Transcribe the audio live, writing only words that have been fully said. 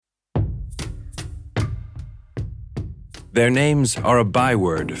Their names are a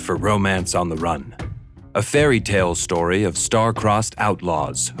byword for romance on the run. A fairy tale story of star-crossed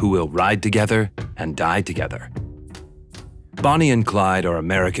outlaws who will ride together and die together. Bonnie and Clyde are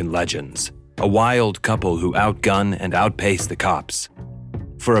American legends, a wild couple who outgun and outpace the cops.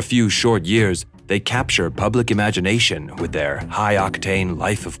 For a few short years, they capture public imagination with their high-octane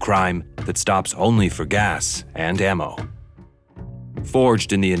life of crime that stops only for gas and ammo.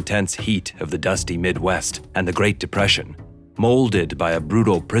 Forged in the intense heat of the dusty Midwest and the Great Depression, molded by a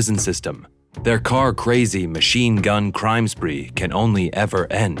brutal prison system, their car-crazy machine gun crime spree can only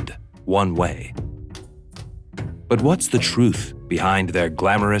ever end one way. But what's the truth behind their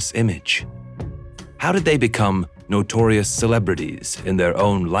glamorous image? How did they become notorious celebrities in their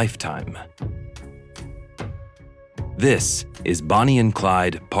own lifetime? This is Bonnie and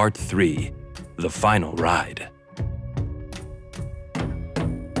Clyde Part 3, The Final Ride.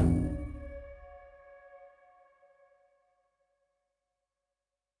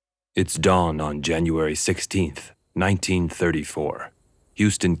 It's dawn on January 16th, 1934,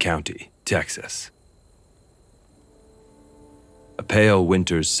 Houston County, Texas. A pale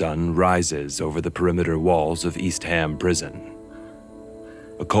winter's sun rises over the perimeter walls of East Ham Prison.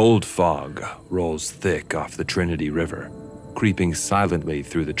 A cold fog rolls thick off the Trinity River, creeping silently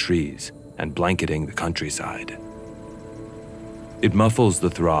through the trees and blanketing the countryside. It muffles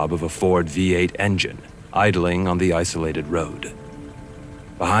the throb of a Ford V8 engine idling on the isolated road.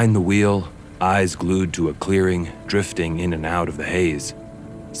 Behind the wheel, eyes glued to a clearing drifting in and out of the haze,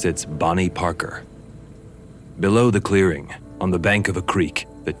 sits Bonnie Parker. Below the clearing, on the bank of a creek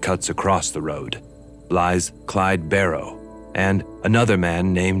that cuts across the road, lies Clyde Barrow and another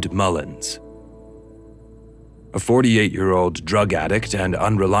man named Mullins. A 48-year-old drug addict and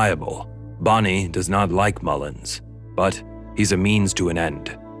unreliable, Bonnie does not like Mullins, but he's a means to an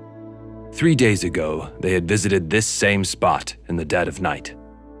end. 3 days ago, they had visited this same spot in the dead of night.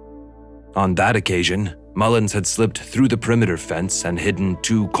 On that occasion, Mullins had slipped through the perimeter fence and hidden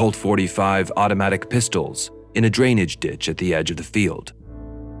 2 Colt 45 automatic pistols in a drainage ditch at the edge of the field.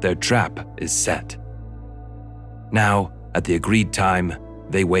 Their trap is set. Now, at the agreed time,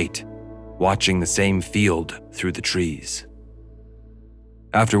 they wait, watching the same field through the trees.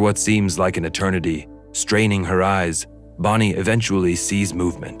 After what seems like an eternity, straining her eyes, Bonnie eventually sees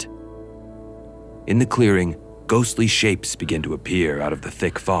movement. In the clearing, ghostly shapes begin to appear out of the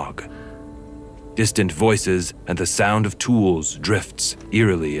thick fog. Distant voices and the sound of tools drifts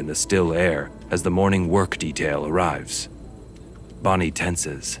eerily in the still air as the morning work detail arrives. Bonnie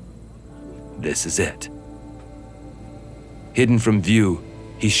tenses. This is it. Hidden from view,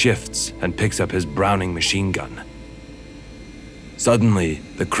 he shifts and picks up his Browning machine gun. Suddenly,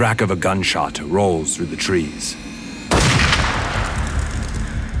 the crack of a gunshot rolls through the trees.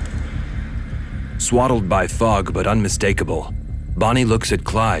 Swaddled by fog but unmistakable, Bonnie looks at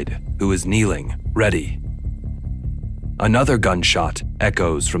Clyde, who is kneeling, ready. Another gunshot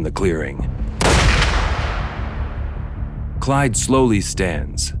echoes from the clearing. Clyde slowly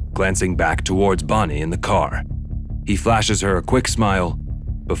stands, glancing back towards Bonnie in the car. He flashes her a quick smile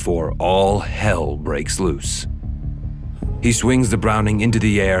before all hell breaks loose. He swings the Browning into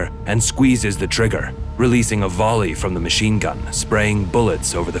the air and squeezes the trigger, releasing a volley from the machine gun, spraying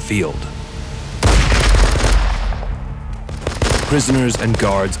bullets over the field. Prisoners and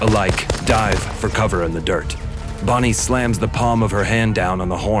guards alike dive for cover in the dirt. Bonnie slams the palm of her hand down on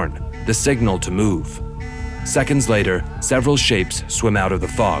the horn, the signal to move. Seconds later, several shapes swim out of the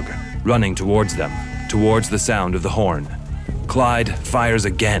fog, running towards them, towards the sound of the horn. Clyde fires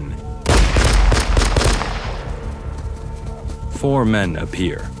again. 4 men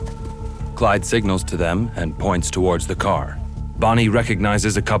appear. Clyde signals to them and points towards the car. Bonnie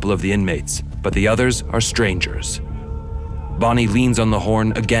recognizes a couple of the inmates, but the others are strangers. Bonnie leans on the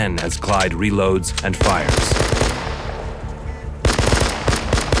horn again as Clyde reloads and fires.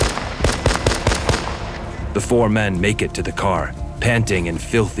 The 4 men make it to the car, panting in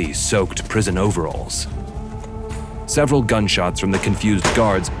filthy, soaked prison overalls. Several gunshots from the confused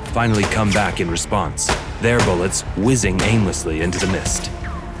guards finally come back in response, their bullets whizzing aimlessly into the mist.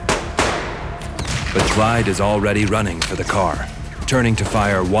 But Clyde is already running for the car, turning to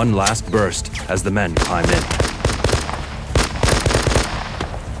fire one last burst as the men climb in.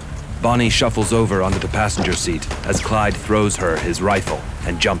 Bonnie shuffles over onto the passenger seat as Clyde throws her his rifle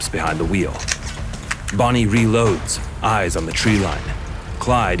and jumps behind the wheel. Bonnie reloads, eyes on the tree line.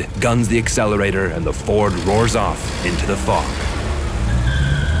 Clyde guns the accelerator and the Ford roars off into the fog.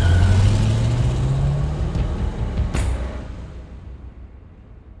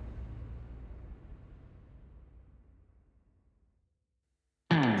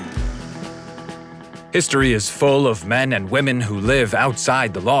 History is full of men and women who live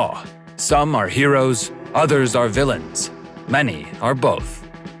outside the law. Some are heroes, others are villains. Many are both.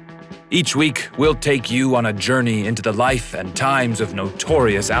 Each week, we'll take you on a journey into the life and times of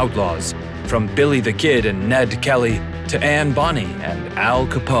notorious outlaws, from Billy the Kid and Ned Kelly to Anne Bonny and Al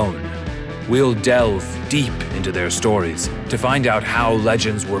Capone. We'll delve deep into their stories to find out how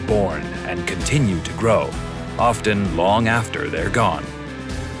legends were born and continue to grow, often long after they're gone.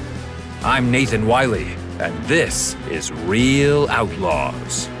 I'm Nathan Wiley, and this is Real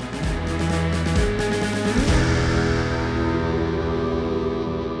Outlaws.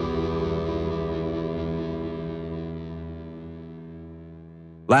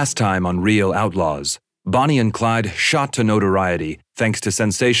 Last time on Real Outlaws, Bonnie and Clyde shot to notoriety thanks to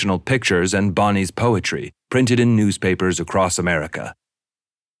sensational pictures and Bonnie's poetry printed in newspapers across America.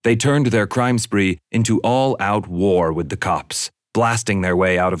 They turned their crime spree into all-out war with the cops, blasting their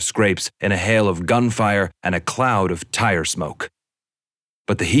way out of scrapes in a hail of gunfire and a cloud of tire smoke.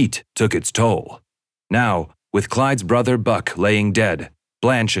 But the heat took its toll. Now, with Clyde's brother Buck laying dead,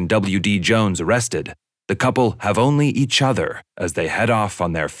 Blanche and W.D. Jones arrested, the couple have only each other as they head off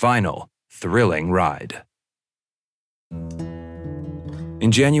on their final, thrilling ride.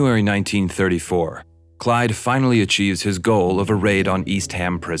 In January 1934, Clyde finally achieves his goal of a raid on East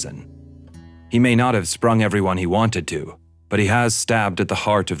Ham Prison. He may not have sprung everyone he wanted to, but he has stabbed at the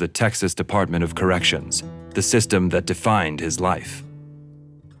heart of the Texas Department of Corrections, the system that defined his life.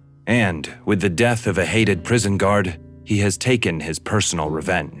 And with the death of a hated prison guard, he has taken his personal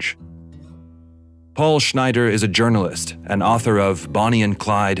revenge. Paul Schneider is a journalist and author of Bonnie and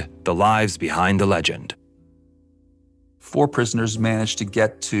Clyde, The Lives Behind the Legend. 4 prisoners managed to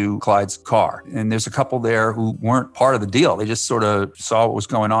get to Clyde's car. And there's a couple there who weren't part of the deal. They just sort of saw what was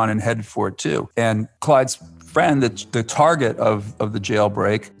going on and headed for it too. And Clyde's friend, the target of the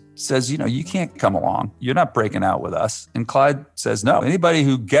jailbreak, says, you can't come along. You're not breaking out with us. And Clyde says, no, anybody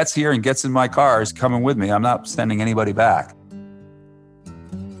who gets here and gets in my car is coming with me. I'm not sending anybody back.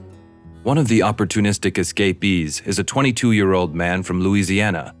 One of the opportunistic escapees is a 22-year-old man from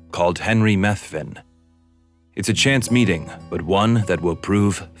Louisiana called Henry Methvin. It's a chance meeting, but one that will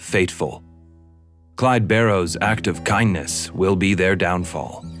prove fateful. Clyde Barrow's act of kindness will be their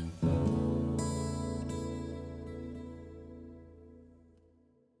downfall.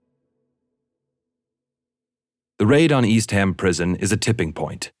 The raid on East Ham Prison is a tipping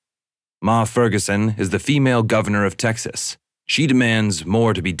point. Ma Ferguson is the female governor of Texas. She demands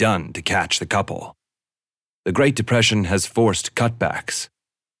more to be done to catch the couple. The Great Depression has forced cutbacks.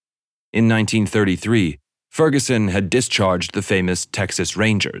 In 1933, Ferguson had discharged the famous Texas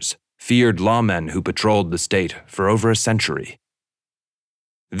Rangers, feared lawmen who patrolled the state for over a century.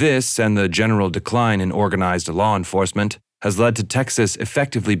 This and the general decline in organized law enforcement has led to Texas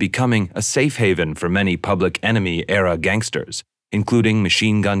effectively becoming a safe haven for many Public Enemy-era gangsters, including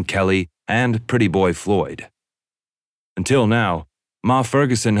Machine Gun Kelly and Pretty Boy Floyd. Until now, Ma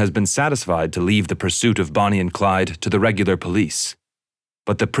Ferguson has been satisfied to leave the pursuit of Bonnie and Clyde to the regular police.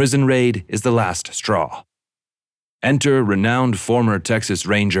 But the prison raid is the last straw. Enter renowned former Texas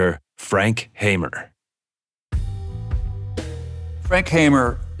Ranger Frank Hamer. Frank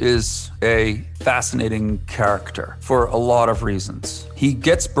Hamer is a fascinating character for a lot of reasons. He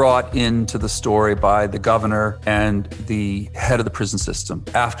gets brought into the story by the governor and the head of the prison system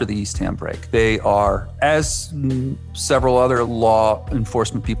after the East Ham break. They are, as several other law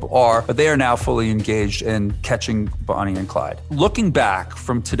enforcement people are, but they are now fully engaged in catching Bonnie and Clyde. Looking back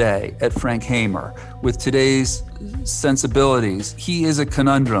from today at Frank Hamer, with today's sensibilities, he is a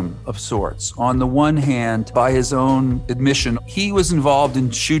conundrum of sorts. On the one hand, by his own admission, he was involved in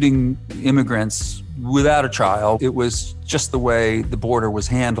shooting immigrants without a trial. It was just the way the border was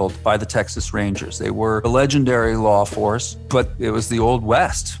handled by the Texas Rangers. They were a legendary law force, but it was the Old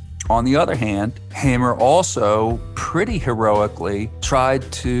West. On the other hand, Hamer also pretty heroically tried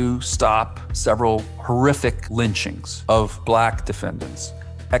to stop several horrific lynchings of Black defendants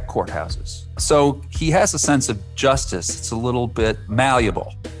at courthouses. So he has a sense of justice. It's a little bit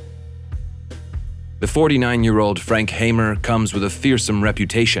malleable. The 49-year-old Frank Hamer comes with a fearsome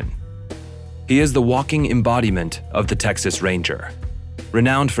reputation. He is the walking embodiment of the Texas Ranger,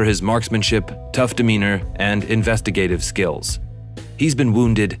 renowned for his marksmanship, tough demeanor, and investigative skills. He's been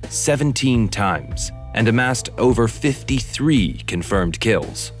wounded 17 times and amassed over 53 confirmed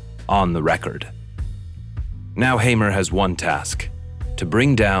kills on the record. Now Hamer has one task: to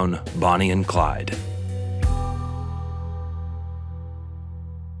bring down Bonnie and Clyde.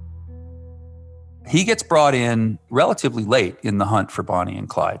 He gets brought in relatively late in the hunt for Bonnie and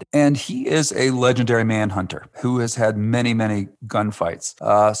Clyde. And he is a legendary manhunter who has had many, many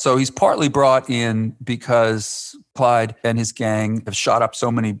gunfights. So he's partly brought in because Clyde and his gang have shot up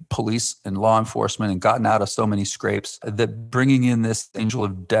so many police and law enforcement and gotten out of so many scrapes that bringing in this angel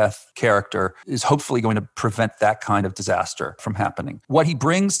of death character is hopefully going to prevent that kind of disaster from happening. What he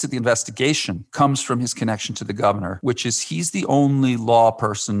brings to the investigation comes from his connection to the governor, which is he's the only law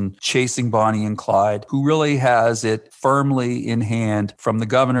person chasing Bonnie and Clyde who really has it firmly in hand from the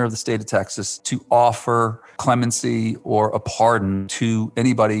governor of the state of Texas to offer clemency or a pardon to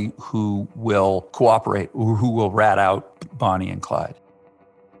anybody who will cooperate or who will rat out Bonnie and Clyde.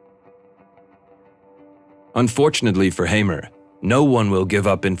 Unfortunately for Hamer, no one will give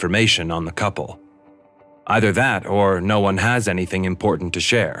up information on the couple. Either that or no one has anything important to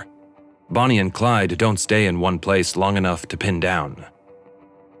share. Bonnie and Clyde don't stay in one place long enough to pin down.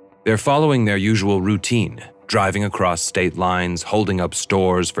 They're following their usual routine, driving across state lines, holding up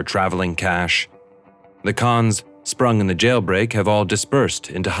stores for traveling cash. The cons sprung in the jailbreak have all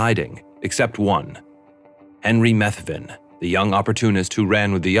dispersed into hiding, except one. Henry Methvin, the young opportunist who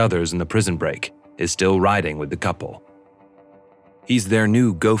ran with the others in the prison break, is still riding with the couple. He's their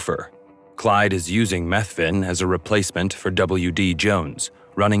new gopher. Clyde is using Methvin as a replacement for W.D. Jones,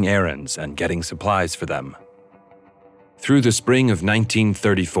 running errands and getting supplies for them. Through the spring of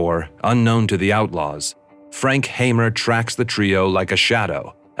 1934, unknown to the outlaws, Frank Hamer tracks the trio like a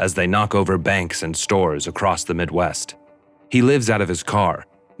shadow as they knock over banks and stores across the Midwest. He lives out of his car,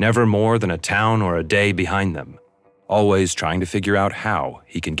 never more than a town or a day behind them, always trying to figure out how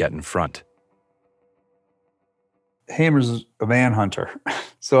he can get in front. Hamer's a manhunter.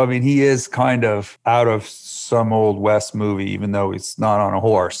 So, he is kind of out of some old West movie, even though he's not on a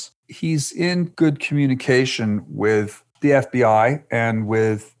horse. He's in good communication with the FBI and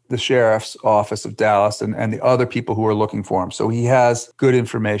with the sheriff's office of Dallas and the other people who are looking for him. So he has good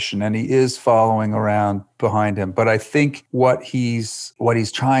information and he is following around behind him. But I think what he's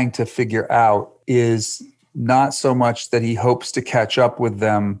trying to figure out is not so much that he hopes to catch up with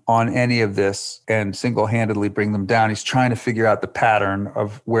them on any of this and single-handedly bring them down. He's trying to figure out the pattern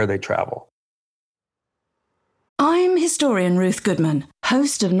of where they travel. I'm historian Ruth Goodman,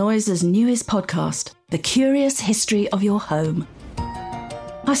 host of Noiser's newest podcast, The Curious History of Your Home.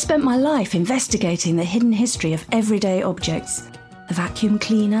 I've spent my life investigating the hidden history of everyday objects. The vacuum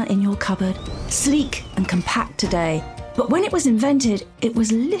cleaner in your cupboard, sleek and compact today, but when it was invented, it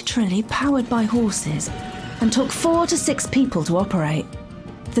was literally powered by horses and took 4 to 6 people to operate.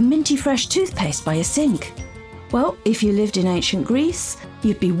 The minty fresh toothpaste by your sink. Well, if you lived in ancient Greece,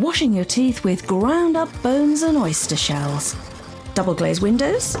 you'd be washing your teeth with ground up bones and oyster shells. Double glazed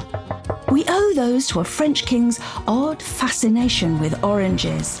windows? We owe those to a French king's odd fascination with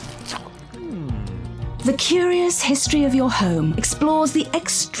oranges. The Curious History of Your Home explores the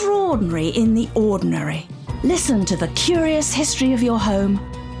extraordinary in the ordinary. Listen to The Curious History of Your Home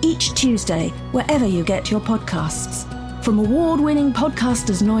each Tuesday, wherever you get your podcasts. From award-winning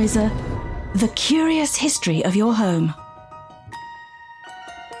podcasters Noiser, The Curious History of Your Home.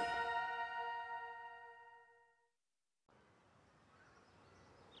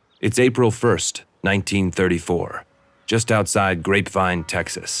 It's April 1st, 1934, just outside Grapevine,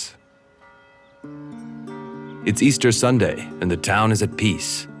 Texas. It's Easter Sunday, and the town is at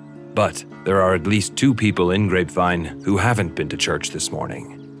peace. But there are at least 2 people in Grapevine who haven't been to church this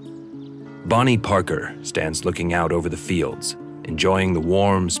morning. Bonnie Parker stands looking out over the fields, enjoying the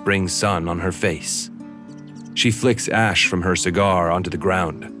warm spring sun on her face. She flicks ash from her cigar onto the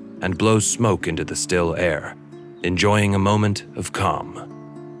ground and blows smoke into the still air, enjoying a moment of calm.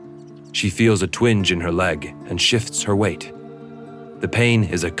 She feels a twinge in her leg and shifts her weight. The pain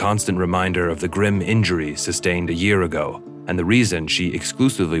is a constant reminder of the grim injury sustained a year ago and the reason she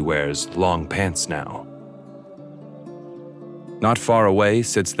exclusively wears long pants now. Not far away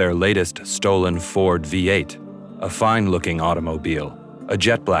sits their latest stolen Ford V8, a fine-looking automobile, a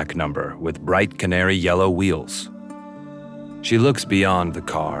jet black number with bright canary yellow wheels. She looks beyond the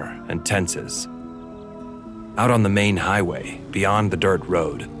car and tenses. Out on the main highway, beyond the dirt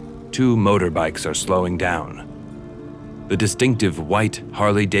road, 2 motorbikes are slowing down. The distinctive white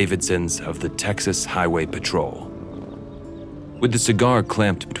Harley-Davidsons of the Texas Highway Patrol. With the cigar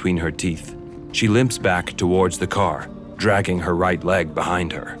clamped between her teeth, she limps back towards the car, dragging her right leg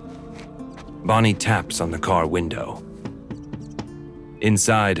behind her. Bonnie taps on the car window.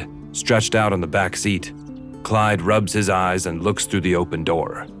 Inside, stretched out on the back seat, Clyde rubs his eyes and looks through the open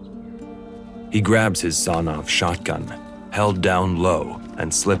door. He grabs his sawn-off shotgun, held down low,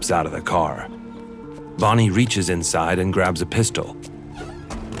 and slips out of the car. Bonnie reaches inside and grabs a pistol.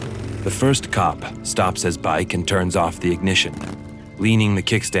 The first cop stops his bike and turns off the ignition, leaning the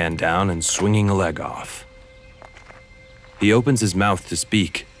kickstand down and swinging a leg off. He opens his mouth to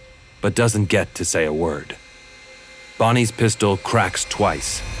speak, but doesn't get to say a word. Bonnie's pistol cracks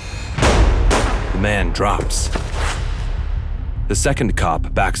twice. The man drops. The second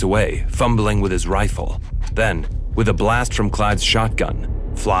cop backs away, fumbling with his rifle. Then, with a blast from Clyde's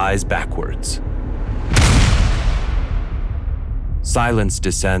shotgun, flies backwards. Silence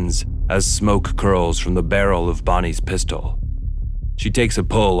descends as smoke curls from the barrel of Bonnie's pistol. She takes a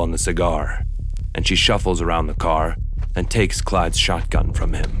pull on the cigar, and she shuffles around the car and takes Clyde's shotgun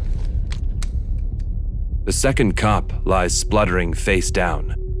from him. The second cop lies spluttering face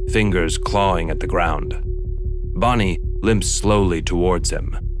down, fingers clawing at the ground. Bonnie limps slowly towards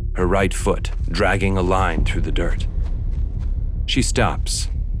him, her right foot dragging a line through the dirt. She stops,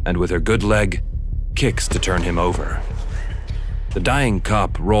 and with her good leg, kicks to turn him over. The dying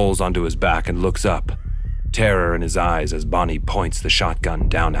cop rolls onto his back and looks up, terror in his eyes as Bonnie points the shotgun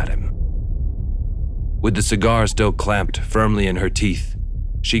down at him. With the cigar still clamped firmly in her teeth,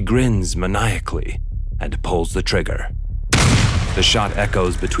 she grins maniacally and pulls the trigger. The shot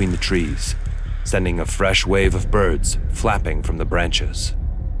echoes between the trees, sending a fresh wave of birds flapping from the branches.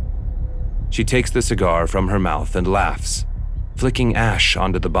 She takes the cigar from her mouth and laughs, flicking ash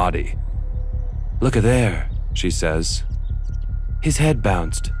onto the body. "Look at there," she says. "His head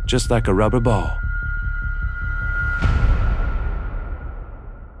bounced, just like a rubber ball."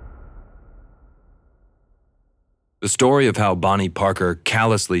 The story of how Bonnie Parker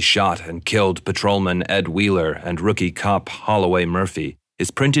callously shot and killed patrolman Ed Wheeler and rookie cop Holloway Murphy is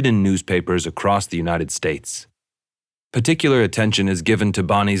printed in newspapers across the United States. Particular attention is given to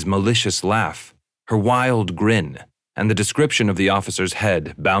Bonnie's malicious laugh, her wild grin, and the description of the officer's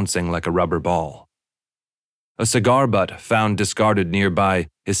head bouncing like a rubber ball. A cigar butt found discarded nearby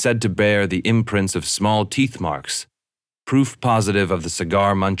is said to bear the imprints of small teeth marks, proof positive of the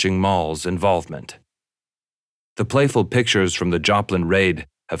cigar-munching mall's involvement. The playful pictures from the Joplin raid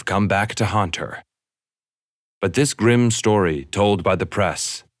have come back to haunt her. But this grim story told by the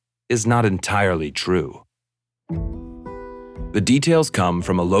press is not entirely true. The details come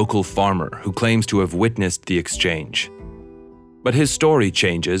from a local farmer who claims to have witnessed the exchange. But his story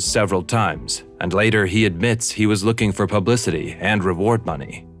changes several times, and later he admits he was looking for publicity and reward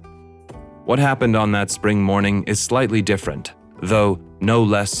money. What happened on that spring morning is slightly different, though no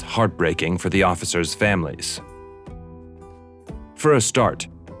less heartbreaking for the officers' families. For a start,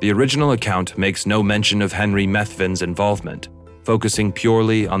 the original account makes no mention of Henry Methvin's involvement, focusing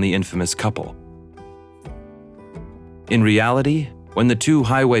purely on the infamous couple. In reality, when the two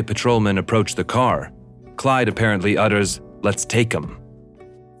highway patrolmen approach the car, Clyde apparently utters, "Let's take him."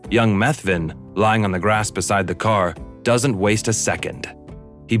 Young Methvin, lying on the grass beside the car, doesn't waste a second.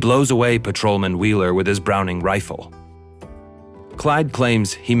 He blows away Patrolman Wheeler with his Browning rifle. Clyde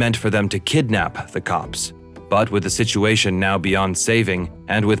claims he meant for them to kidnap the cops, but with the situation now beyond saving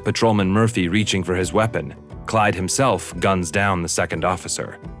and with Patrolman Murphy reaching for his weapon, Clyde himself guns down the second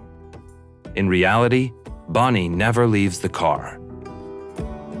officer. In reality, Bonnie never leaves the car.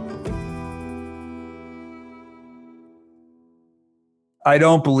 I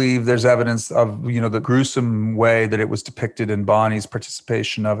don't believe there's evidence of, the gruesome way that it was depicted in Bonnie's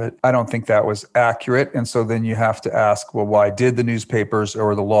participation of it. I don't think that was accurate. And so then you have to ask, well, why did the newspapers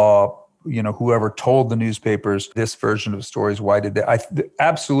or the law, whoever told the newspapers this version of stories, why did they?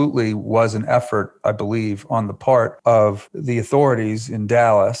 Absolutely was an effort, I believe, on the part of the authorities in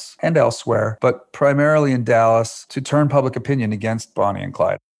Dallas and elsewhere, but primarily in Dallas, to turn public opinion against Bonnie and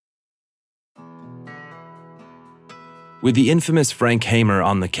Clyde. With the infamous Frank Hamer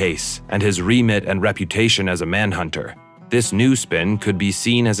on the case and his remit and reputation as a manhunter, this new spin could be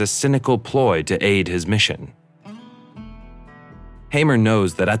seen as a cynical ploy to aid his mission. Hamer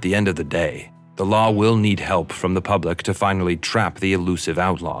knows that at the end of the day, the law will need help from the public to finally trap the elusive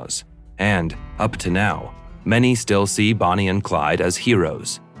outlaws. And, up to now, many still see Bonnie and Clyde as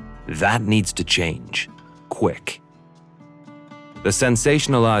heroes. That needs to change. Quick. The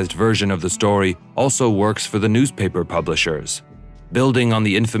sensationalized version of the story also works for the newspaper publishers. Building on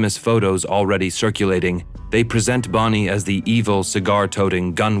the infamous photos already circulating, they present Bonnie as the evil,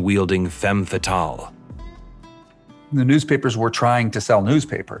 cigar-toting, gun-wielding femme fatale. The newspapers were trying to sell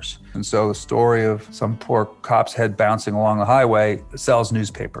newspapers. And so the story of some poor cop's head bouncing along the highway sells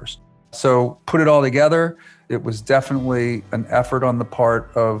newspapers. So put it all together, it was definitely an effort on the part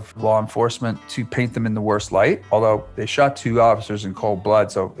of law enforcement to paint them in the worst light, although they shot two officers in cold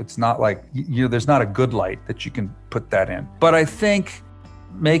blood, so it's not like, there's not a good light that you can put that in. But I think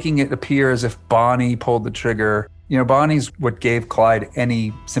making it appear as if Bonnie pulled the trigger, Bonnie's what gave Clyde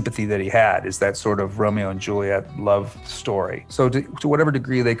any sympathy that he had, is that sort of Romeo and Juliet love story. So to whatever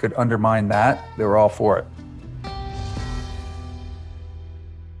degree they could undermine that, they were all for it.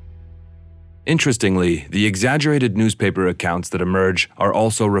 Interestingly, the exaggerated newspaper accounts that emerge are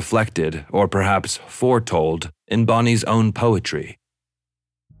also reflected, or perhaps foretold, in Bonnie's own poetry.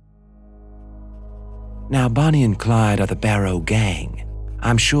 Now Bonnie and Clyde are the Barrow Gang.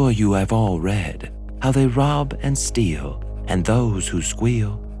 I'm sure you have all read how they rob and steal, and those who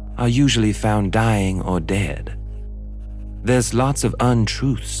squeal are usually found dying or dead. There's lots of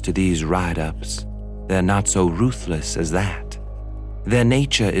untruths to these write-ups. They're not so ruthless as that. Their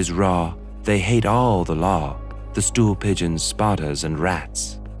nature is raw. They hate all the law, the stool pigeons, spotters, and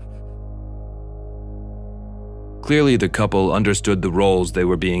rats. Clearly, the couple understood the roles they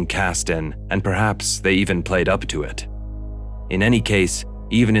were being cast in, and perhaps they even played up to it. In any case,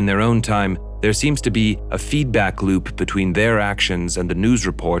 even in their own time, there seems to be a feedback loop between their actions and the news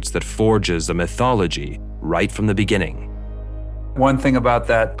reports that forges a mythology right from the beginning. One thing about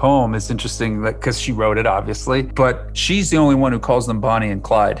that poem is interesting, because she wrote it, obviously, but she's the only one who calls them Bonnie and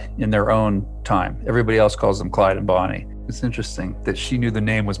Clyde in their own time. Everybody else calls them Clyde and Bonnie. It's interesting that she knew the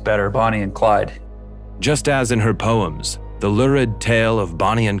name was better, Bonnie and Clyde. Just as in her poems, the lurid tale of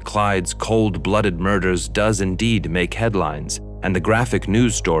Bonnie and Clyde's cold-blooded murders does indeed make headlines, and the graphic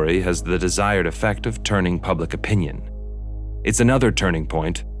news story has the desired effect of turning public opinion. It's another turning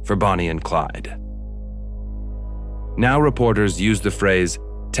point for Bonnie and Clyde. Now reporters use the phrase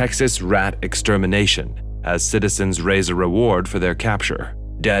Texas rat extermination as citizens raise a reward for their capture,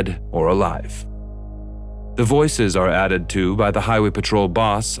 dead or alive. The voices are added to by the Highway Patrol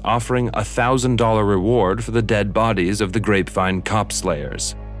boss offering a $1,000 reward for the dead bodies of the Grapevine cop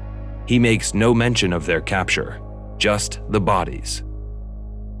slayers. He makes no mention of their capture, just the bodies.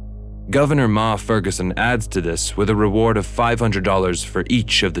 Governor Ma Ferguson adds to this with a reward of $500 for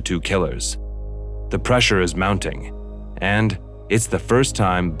each of the two killers. The pressure is mounting, and it's the first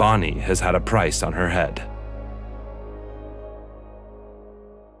time Bonnie has had a price on her head.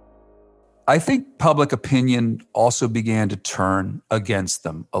 I think public opinion also began to turn against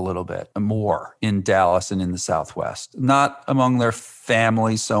them a little bit more in Dallas and in the Southwest. Not among their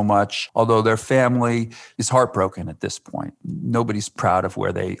family so much, although their family is heartbroken at this point. Nobody's proud of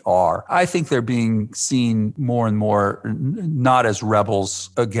where they are. I think they're being seen more and more not as rebels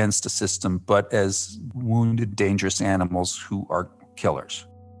against a system, but as wounded, dangerous animals who are killers.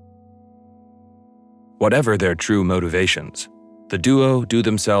 Whatever their true motivations, the duo do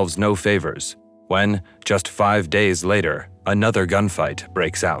themselves no favors when, just 5 days later, another gunfight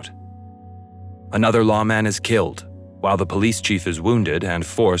breaks out. Another lawman is killed, while the police chief is wounded and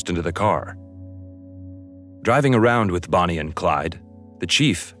forced into the car. Driving around with Bonnie and Clyde, the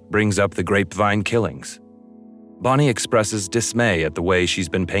chief brings up the Grapevine killings. Bonnie expresses dismay at the way she's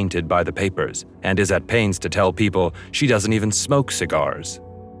been painted by the papers and is at pains to tell people she doesn't even smoke cigars.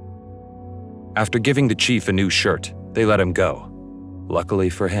 After giving the chief a new shirt, they let him go. Luckily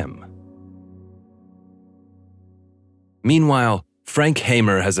for him. Meanwhile, Frank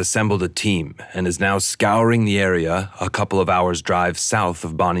Hamer has assembled a team and is now scouring the area a couple of hours' drive south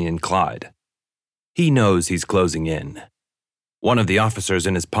of Bonnie and Clyde. He knows he's closing in. One of the officers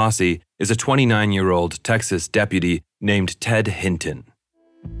in his posse is a 29-year-old Texas deputy named Ted Hinton.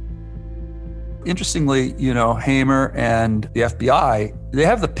 Interestingly, Hamer and the FBI, they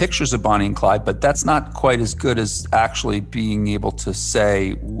have the pictures of Bonnie and Clyde, but that's not quite as good as actually being able to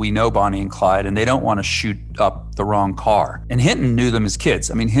say, we know Bonnie and Clyde, and they don't want to shoot up the wrong car. And Hinton knew them as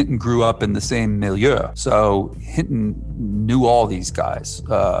kids. I mean, Hinton grew up in the same milieu. So Hinton knew all these guys,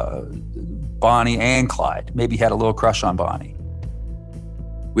 Bonnie and Clyde. Maybe had a little crush on Bonnie.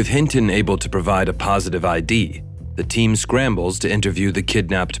 With Hinton able to provide a positive ID, the team scrambles to interview the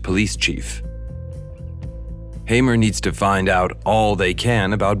kidnapped police chief. Hamer needs to find out all they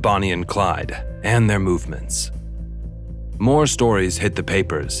can about Bonnie and Clyde and their movements. More stories hit the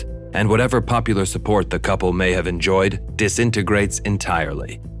papers, and whatever popular support the couple may have enjoyed disintegrates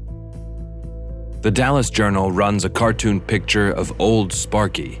entirely. The Dallas Journal runs a cartoon picture of Old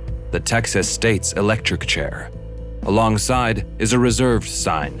Sparky, the Texas State's electric chair. Alongside is a reserved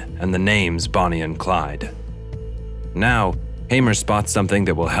sign and the names Bonnie and Clyde. Now, Hamer spots something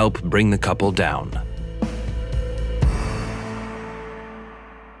that will help bring the couple down.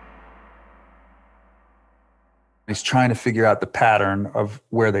 He's trying to figure out the pattern of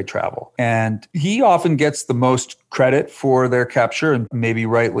where they travel. And he often gets the most credit for their capture, and maybe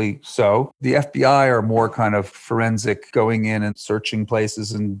rightly so. The FBI are more kind of forensic, going in and searching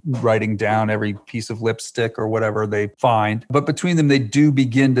places and writing down every piece of lipstick or whatever they find. But between them, they do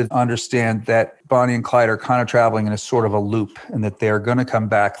begin to understand that Bonnie and Clyde are kind of traveling in a sort of a loop, and that they're going to come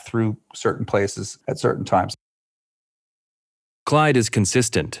back through certain places at certain times. Clyde is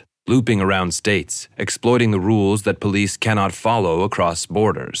consistent, looping around states, exploiting the rules that police cannot follow across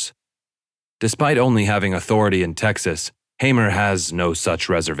borders. Despite only having authority in Texas, Hamer has no such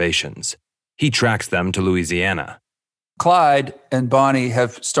reservations. He tracks them to Louisiana. Clyde and Bonnie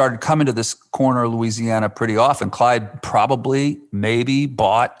have started coming to this corner of Louisiana pretty often. Clyde probably, maybe,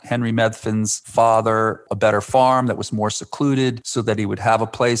 bought Henry Methvin's father a better farm that was more secluded so that he would have a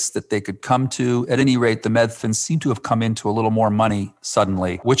place that they could come to. At any rate, the Methvins seem to have come into a little more money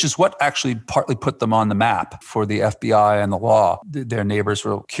suddenly, which is what actually partly put them on the map for the FBI and the law. Their neighbors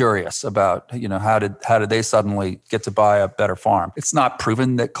were curious about, how did they suddenly get to buy a better farm? It's not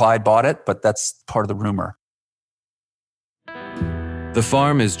proven that Clyde bought it, but that's part of the rumor. The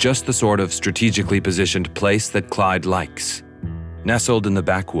farm is just the sort of strategically positioned place that Clyde likes. Nestled in the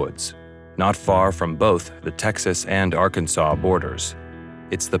backwoods, not far from both the Texas and Arkansas borders.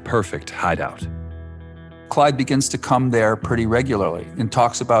 It's the perfect hideout. Clyde begins to come there pretty regularly and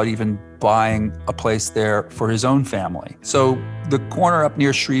talks about even buying a place there for his own family. So the corner up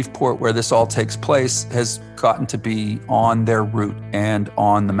near Shreveport where this all takes place has gotten to be on their route and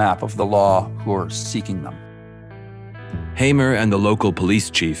on the map of the law who are seeking them. Hamer and the local police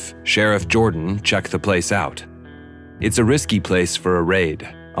chief, Sheriff Jordan, check the place out. It's a risky place for a raid.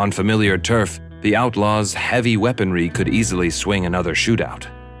 On familiar turf, the outlaws' heavy weaponry could easily swing another shootout.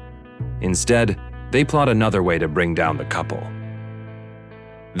 Instead, they plot another way to bring down the couple.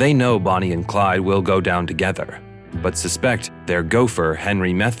 They know Bonnie and Clyde will go down together, but suspect their gopher,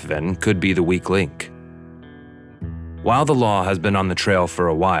 Henry Methvin, could be the weak link. While the law has been on the trail for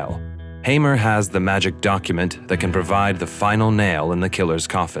a while, Hamer has the magic document that can provide the final nail in the killer's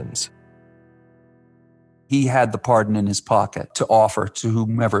coffins. He had the pardon in his pocket to offer to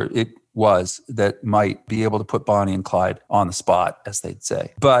whomever it was that might be able to put Bonnie and Clyde on the spot, as they'd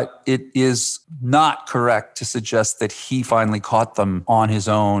say. But it is not correct to suggest that he finally caught them on his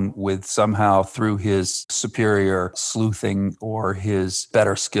own with somehow through his superior sleuthing or his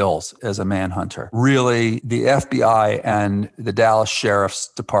better skills as a manhunter. Really, the FBI and the Dallas Sheriff's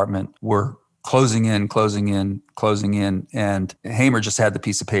Department were closing in, and Hamer just had the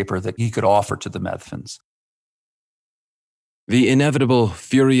piece of paper that he could offer to the Methvins. The inevitable,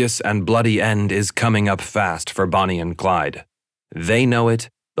 furious, and bloody end is coming up fast for Bonnie and Clyde. They know it,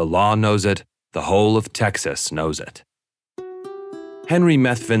 the law knows it, the whole of Texas knows it. Henry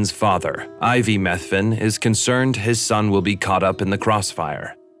Methvin's father, Ivy Methvin, is concerned his son will be caught up in the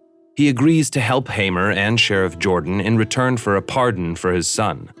crossfire. He agrees to help Hamer and Sheriff Jordan in return for a pardon for his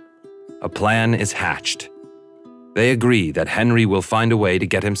son. A plan is hatched. They agree that Henry will find a way to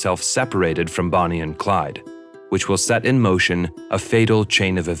get himself separated from Bonnie and Clyde, which will set in motion a fatal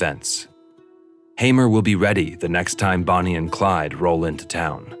chain of events. Hamer will be ready the next time Bonnie and Clyde roll into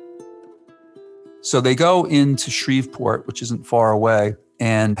town. So they go into Shreveport, which isn't far away,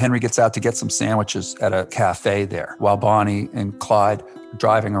 and Henry gets out to get some sandwiches at a cafe there while Bonnie and Clyde are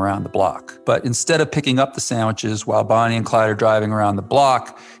driving around the block. But instead of picking up the sandwiches while Bonnie and Clyde are driving around the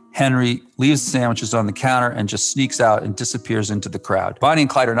block, Henry leaves the sandwiches on the counter and just sneaks out and disappears into the crowd. Bonnie and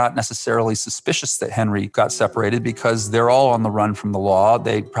Clyde are not necessarily suspicious that Henry got separated because they're all on the run from the law.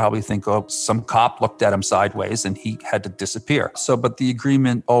 They probably think, oh, some cop looked at him sideways and he had to disappear. But the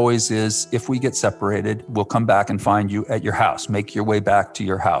agreement always is, if we get separated, we'll come back and find you at your house. Make your way back to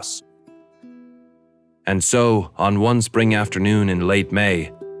your house. And so, on one spring afternoon in late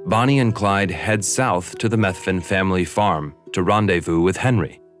May, Bonnie and Clyde head south to the Methvin family farm to rendezvous with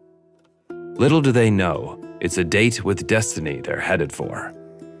Henry. Little do they know, it's a date with destiny they're headed for.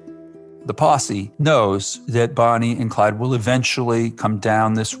 The posse knows that Bonnie and Clyde will eventually come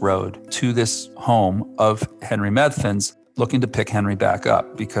down this road to this home of Henry Methvin's, looking to pick Henry back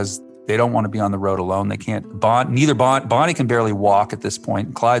up because they don't want to be on the road alone. They can't. Bonnie can barely walk at this point,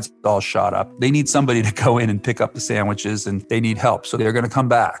 and Clyde's all shot up. They need somebody to go in and pick up the sandwiches, and they need help. So they're going to come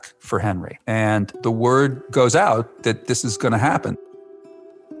back for Henry. And the word goes out that this is going to happen.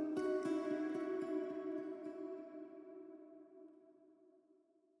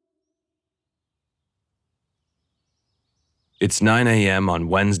 It's 9 a.m. on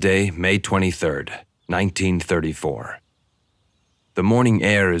Wednesday, May 23rd, 1934. The morning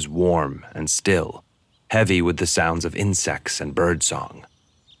air is warm and still, heavy with the sounds of insects and birdsong.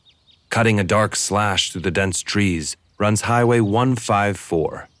 Cutting a dark slash through the dense trees runs Highway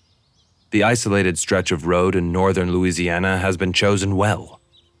 154. The isolated stretch of road in northern Louisiana has been chosen well.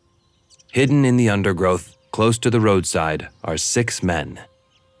 Hidden in the undergrowth, close to the roadside, are 6 men.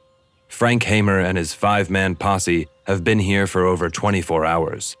 Frank Hamer and his 5-man posse have been here for over 24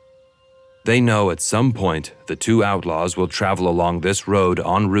 hours. They know at some point the 2 outlaws will travel along this road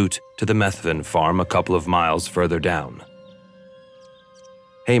en route to the Methvin farm a couple of miles further down.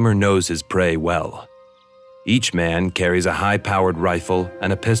 Hamer knows his prey well. Each man carries a high-powered rifle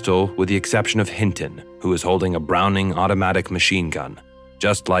and a pistol with the exception of Hinton, who is holding a Browning automatic machine gun,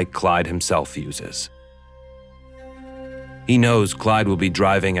 just like Clyde himself uses. He knows Clyde will be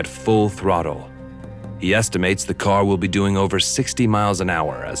driving at full throttle. He estimates the car will be doing over 60 miles an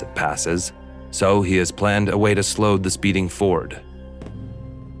hour as it passes, so he has planned a way to slow the speeding Ford.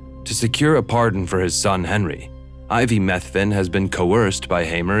 To secure a pardon for his son Henry, Ivy Methvin has been coerced by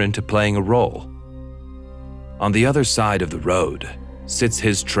Hamer into playing a role. On the other side of the road sits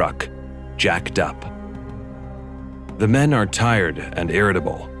his truck, jacked up. The men are tired and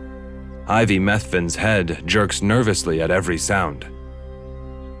irritable. Ivy Methvin's head jerks nervously at every sound.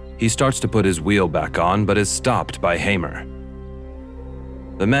 He starts to put his wheel back on, but is stopped by Hamer.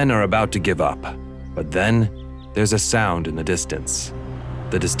 The men are about to give up, but then there's a sound in the distance,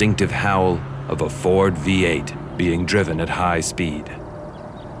 the distinctive howl of a Ford V8 being driven at high speed.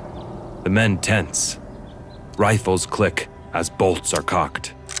 The men tense. Rifles click as bolts are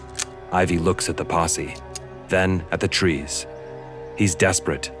cocked. Ivy looks at the posse, then at the trees. He's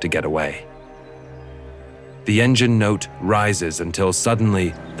desperate to get away. The engine note rises until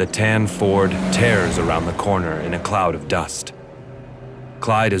suddenly the tan Ford tears around the corner in a cloud of dust.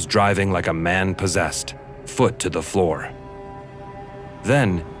 Clyde is driving like a man possessed, foot to the floor.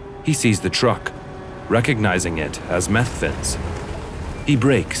 Then he sees the truck, recognizing it as Methvin's. He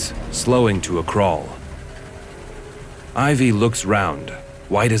brakes, slowing to a crawl. Ivy looks round,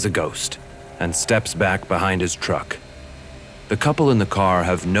 white as a ghost, and steps back behind his truck. The couple in the car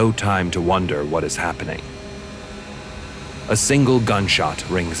have no time to wonder what is happening. A single gunshot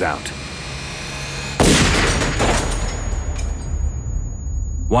rings out.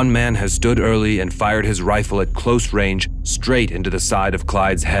 One man has stood early and fired his rifle at close range straight into the side of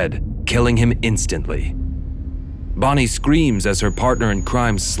Clyde's head, killing him instantly. Bonnie screams as her partner in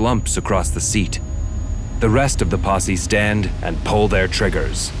crime slumps across the seat. The rest of the posse stand and pull their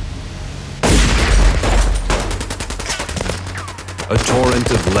triggers. A torrent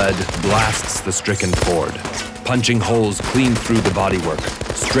of lead blasts the stricken Ford, punching holes clean through the bodywork,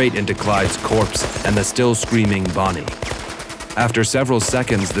 straight into Clyde's corpse and the still screaming Bonnie. After several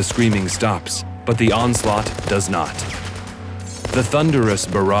seconds, the screaming stops, but the onslaught does not. The thunderous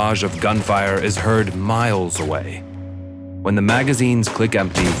barrage of gunfire is heard miles away. When the magazines click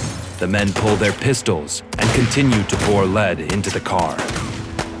empty, the men pull their pistols and continue to pour lead into the car.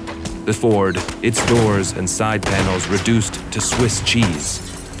 The Ford, its doors and side panels reduced to Swiss cheese,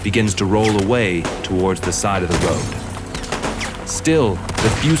 begins to roll away towards the side of the road. Still,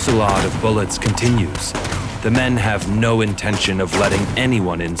 the fusillade of bullets continues. The men have no intention of letting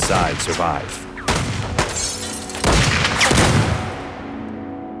anyone inside survive.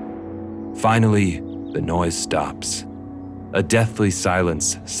 Finally, the noise stops. A deathly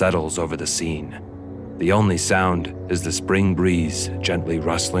silence settles over the scene. The only sound is the spring breeze gently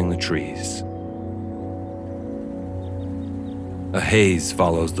rustling the trees. A haze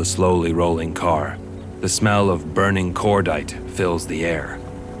follows the slowly rolling car. The smell of burning cordite fills the air.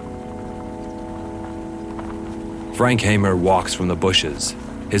 Frank Hamer walks from the bushes,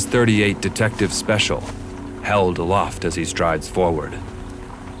 his .38 Detective Special held aloft as he strides forward.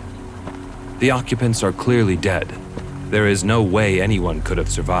 The occupants are clearly dead. There is no way anyone could have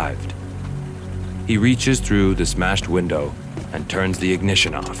survived. He reaches through the smashed window and turns the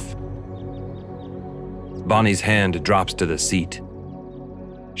ignition off. Bonnie's hand drops to the seat.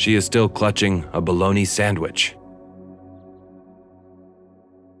 She is still clutching a bologna sandwich.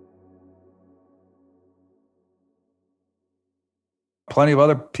 Plenty of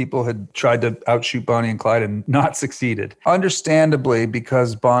other people had tried to outshoot Bonnie and Clyde and not succeeded. Understandably,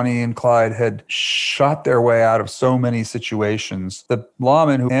 because Bonnie and Clyde had shot their way out of so many situations, the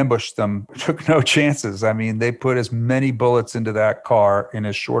lawmen who ambushed them took no chances. I mean, they put as many bullets into that car in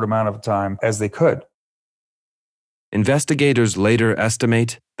as short amount of time as they could. Investigators later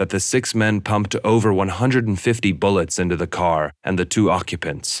estimate that the 6 men pumped over 150 bullets into the car and the 2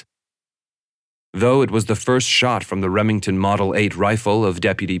 occupants. Though it was the first shot from the Remington Model 8 rifle of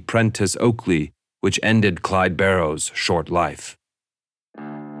Deputy Prentice Oakley, which ended Clyde Barrow's short life.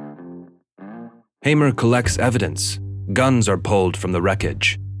 Hamer collects evidence. Guns are pulled from the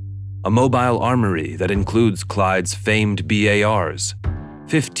wreckage. a mobile armory that includes Clyde's famed BARs.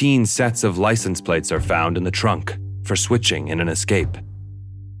 15 sets of license plates are found in the trunk for switching in an escape.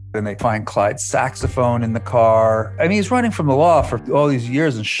 And they find Clyde's saxophone in the car. I mean, he's running from the law for all these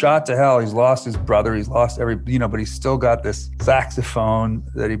years and shot to hell. He's lost his brother. He's lost but he's still got this saxophone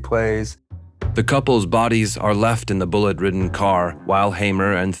that he plays. The couple's bodies are left in the bullet-ridden car while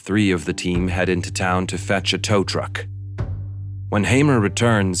Hamer and 3 of the team head into town to fetch a tow truck. When Hamer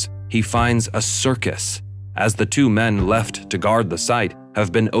returns, he finds a circus, as the 2 men left to guard the site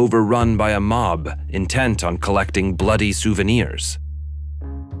have been overrun by a mob intent on collecting bloody souvenirs.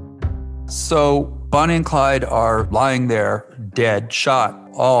 So Bonnie and Clyde are lying there, dead, shot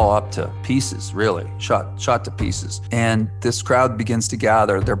all up to pieces, really, shot to pieces. And this crowd begins to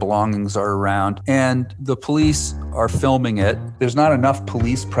gather, their belongings are around, and the police are filming it. There's not enough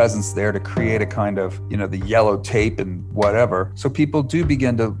police presence there to create a kind of, the yellow tape and whatever. So people do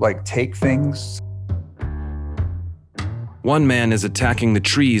begin to take things. One man is attacking the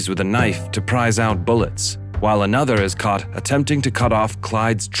trees with a knife to prise out bullets, while another is caught attempting to cut off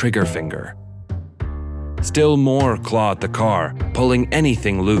Clyde's trigger finger. Still more claw at the car, pulling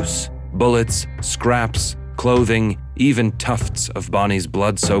anything loose: bullets, scraps, clothing, even tufts of Bonnie's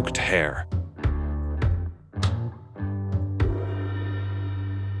blood-soaked hair.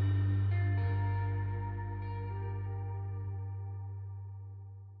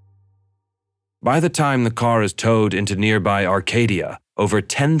 By the time the car is towed into nearby Arcadia, over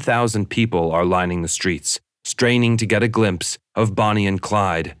 10,000 people are lining the streets, straining to get a glimpse of Bonnie and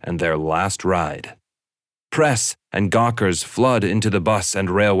Clyde and their last ride. Press and gawkers flood into the bus and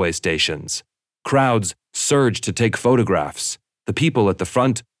railway stations. Crowds surge to take photographs. The people at the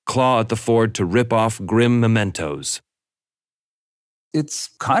front claw at the Ford to rip off grim mementos. It's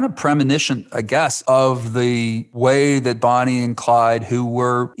kind of premonition, I guess, of the way that Bonnie and Clyde, who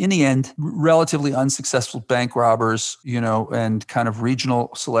were, in the end, relatively unsuccessful bank robbers, and kind of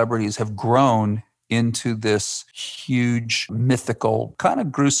regional celebrities, have grown into this huge, mythical, kind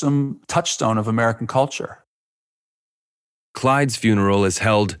of gruesome touchstone of American culture. Clyde's funeral is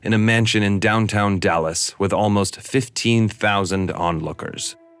held in a mansion in downtown Dallas with almost 15,000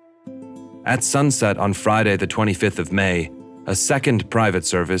 onlookers. At sunset on Friday, the 25th of May, a second private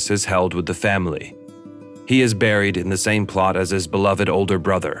service is held with the family. He is buried in the same plot as his beloved older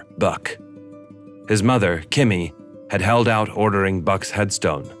brother, Buck. His mother, Kimmy, had held out ordering Buck's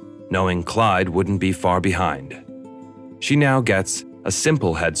headstone, knowing Clyde wouldn't be far behind. She now gets a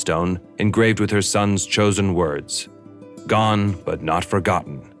simple headstone engraved with her son's chosen words: "Gone but not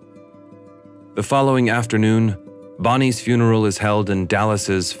forgotten." The following afternoon, Bonnie's funeral is held in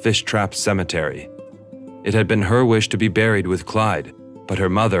Dallas's Fish Trap Cemetery. It had been her wish to be buried with Clyde, but her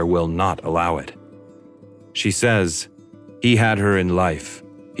mother will not allow it. She says, "He had her in life.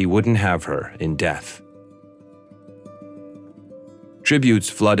 He wouldn't have her in death." Tributes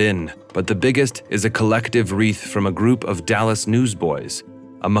flood in, but the biggest is a collective wreath from a group of Dallas newsboys,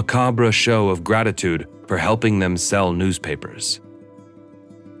 a macabre show of gratitude for helping them sell newspapers.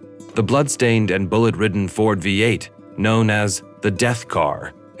 The bloodstained and bullet-ridden Ford V8, known as the Death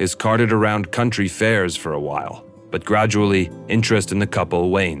Car, is carted around country fairs for a while, but gradually interest in the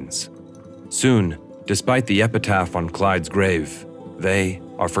couple wanes. Soon, despite the epitaph on Clyde's grave, they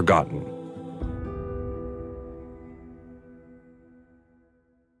are forgotten.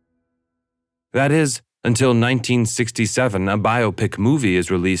 That is, until 1967, a biopic movie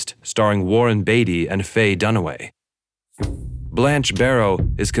is released starring Warren Beatty and Faye Dunaway. Blanche Barrow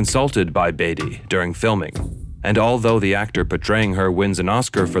is consulted by Beatty during filming, and although the actor portraying her wins an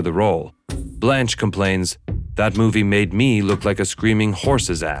Oscar for the role, Blanche complains, "That movie made me look like a screaming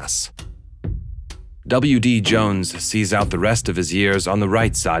horse's ass." W.D. Jones sees out the rest of his years on the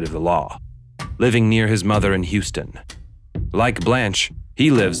right side of the law, living near his mother in Houston. Like Blanche, he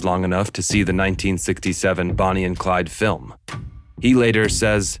lives long enough to see the 1967 Bonnie and Clyde film. He later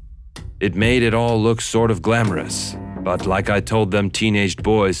says, "It made it all look sort of glamorous, but like I told them teenaged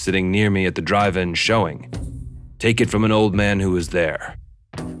boys sitting near me at the drive-in showing, take it from an old man who was there.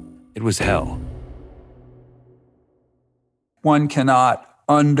 It was hell." One cannot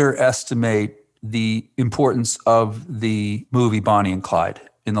underestimate the importance of the movie Bonnie and Clyde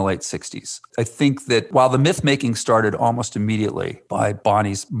in the late 60s. I think that while the myth-making started almost immediately by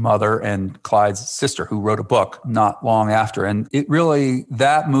Bonnie's mother and Clyde's sister, who wrote a book not long after, and it really,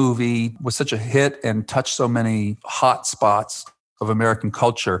 that movie was such a hit and touched so many hot spots of American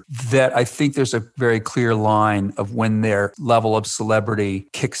culture that I think there's a very clear line of when their level of celebrity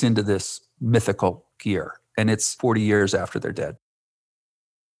kicks into this mythical gear. And it's 40 years after they're dead.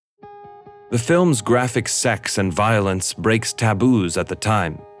 The film's graphic sex and violence breaks taboos at the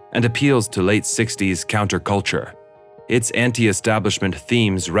time, and appeals to late 60s counterculture. Its anti-establishment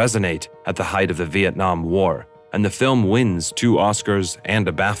themes resonate at the height of the Vietnam War, and the film wins 2 Oscars and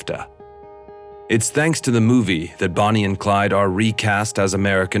a BAFTA. It's thanks to the movie that Bonnie and Clyde are recast as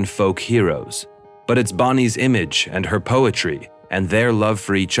American folk heroes. But it's Bonnie's image and her poetry and their love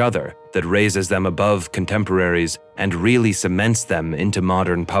for each other that raises them above contemporaries and really cements them into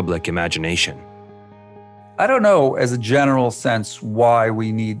modern public imagination. I don't know, as a general sense, why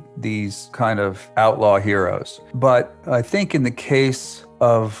we need these kind of outlaw heroes. But I think in the case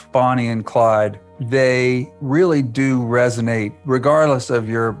of Bonnie and Clyde, they really do resonate, regardless of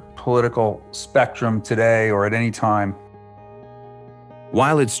your political spectrum today or at any time.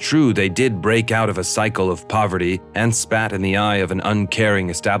 While it's true they did break out of a cycle of poverty and spat in the eye of an uncaring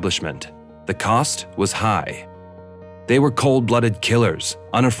establishment, the cost was high. They were cold-blooded killers,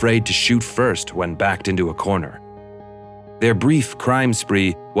 unafraid to shoot first when backed into a corner. Their brief crime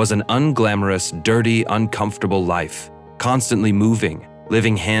spree was an unglamorous, dirty, uncomfortable life, constantly moving,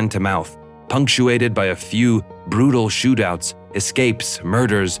 living hand to mouth, punctuated by a few brutal shootouts, escapes,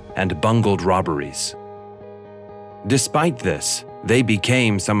 murders, and bungled robberies. Despite this, they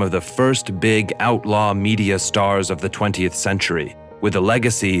became some of the first big outlaw media stars of the 20th century, with a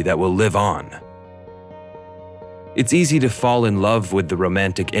legacy that will live on. It's easy to fall in love with the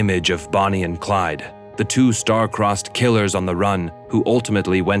romantic image of Bonnie and Clyde, the 2 star-crossed killers on the run who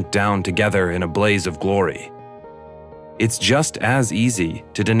ultimately went down together in a blaze of glory. It's just as easy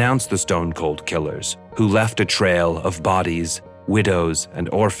to denounce the stone-cold killers who left a trail of bodies, widows, and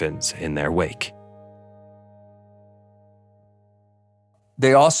orphans in their wake.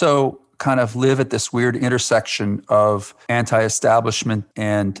 They also kind of live at this weird intersection of anti-establishment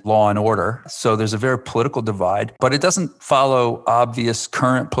and law and order. So there's a very political divide, but it doesn't follow obvious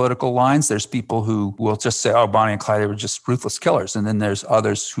current political lines. There's people who will just say, oh, Bonnie and Clyde were just ruthless killers. And then there's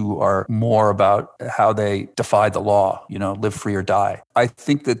others who are more about how they defy the law, live free or die. I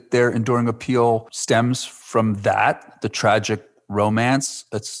think that their enduring appeal stems from that, the tragic romance.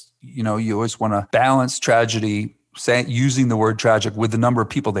 It's, you always want to balance tragedy, using the word tragic with the number of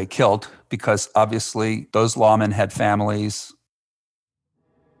people they killed, because obviously those lawmen had families.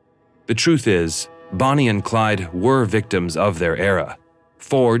 The truth is, Bonnie and Clyde were victims of their era,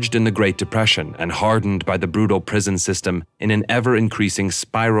 forged in the Great Depression and hardened by the brutal prison system in an ever-increasing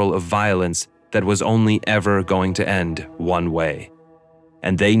spiral of violence that was only ever going to end one way.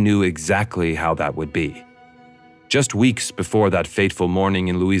 And they knew exactly how that would be. Just weeks before that fateful morning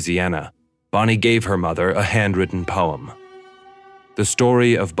in Louisiana, Bonnie gave her mother a handwritten poem. The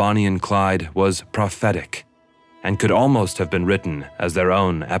story of Bonnie and Clyde was prophetic and could almost have been written as their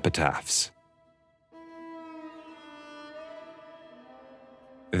own epitaphs.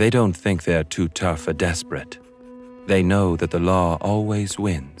 They don't think they're too tough or desperate. They know that the law always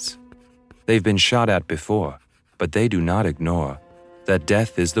wins. They've been shot at before, but they do not ignore that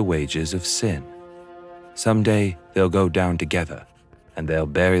death is the wages of sin. Someday they'll go down together, and they'll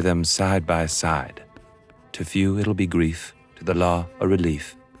bury them side by side. To few it'll be grief, to the law a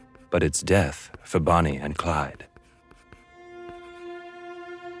relief, but it's death for Bonnie and Clyde.